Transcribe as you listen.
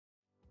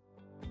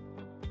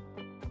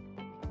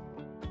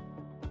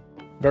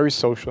Very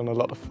social and a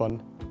lot of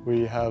fun.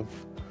 We have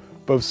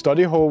both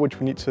study hall, which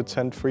we need to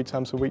attend 3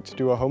 times a week to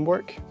do our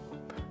homework.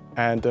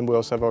 And then we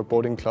also have our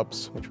boarding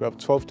clubs, which we have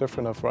 12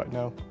 different of right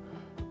now.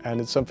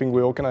 And it's something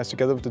we organize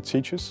together with the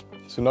teachers.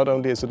 So not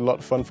only is it a lot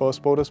of fun for us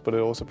boarders, but it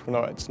also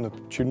provides an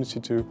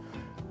opportunity to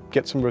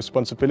get some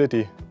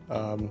responsibility.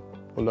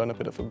 We'll learn a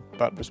bit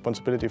about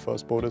responsibility for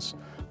us boarders.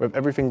 We have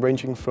everything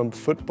ranging from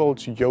football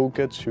to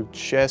yoga to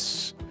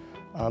chess,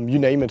 you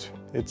name it.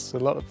 It's a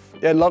lot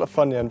of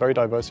fun, and very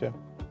diverse here.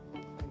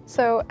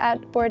 So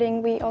at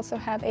boarding we also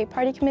have a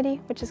party committee,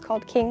 which is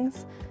called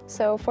Kings.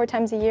 So 4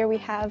 times a year we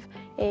have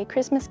a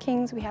Christmas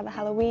Kings, we have a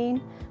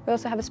Halloween, we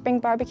also have a spring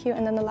barbecue,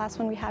 and then the last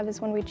one we have is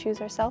when we choose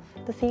ourselves,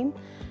 the theme.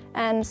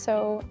 And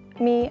so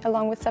me,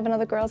 along with 7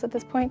 other girls at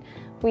this point,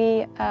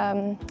 we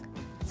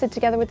sit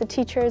together with the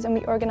teachers and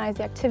we organize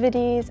the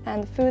activities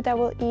and the food that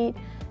we'll eat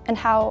and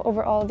how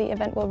overall the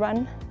event will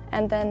run.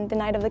 And then the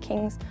night of the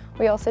Kings,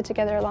 we all sit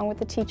together along with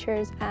the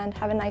teachers and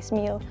have a nice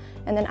meal.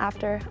 And then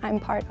after, I'm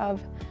part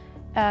of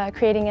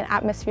creating an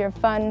atmosphere of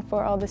fun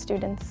for all the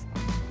students.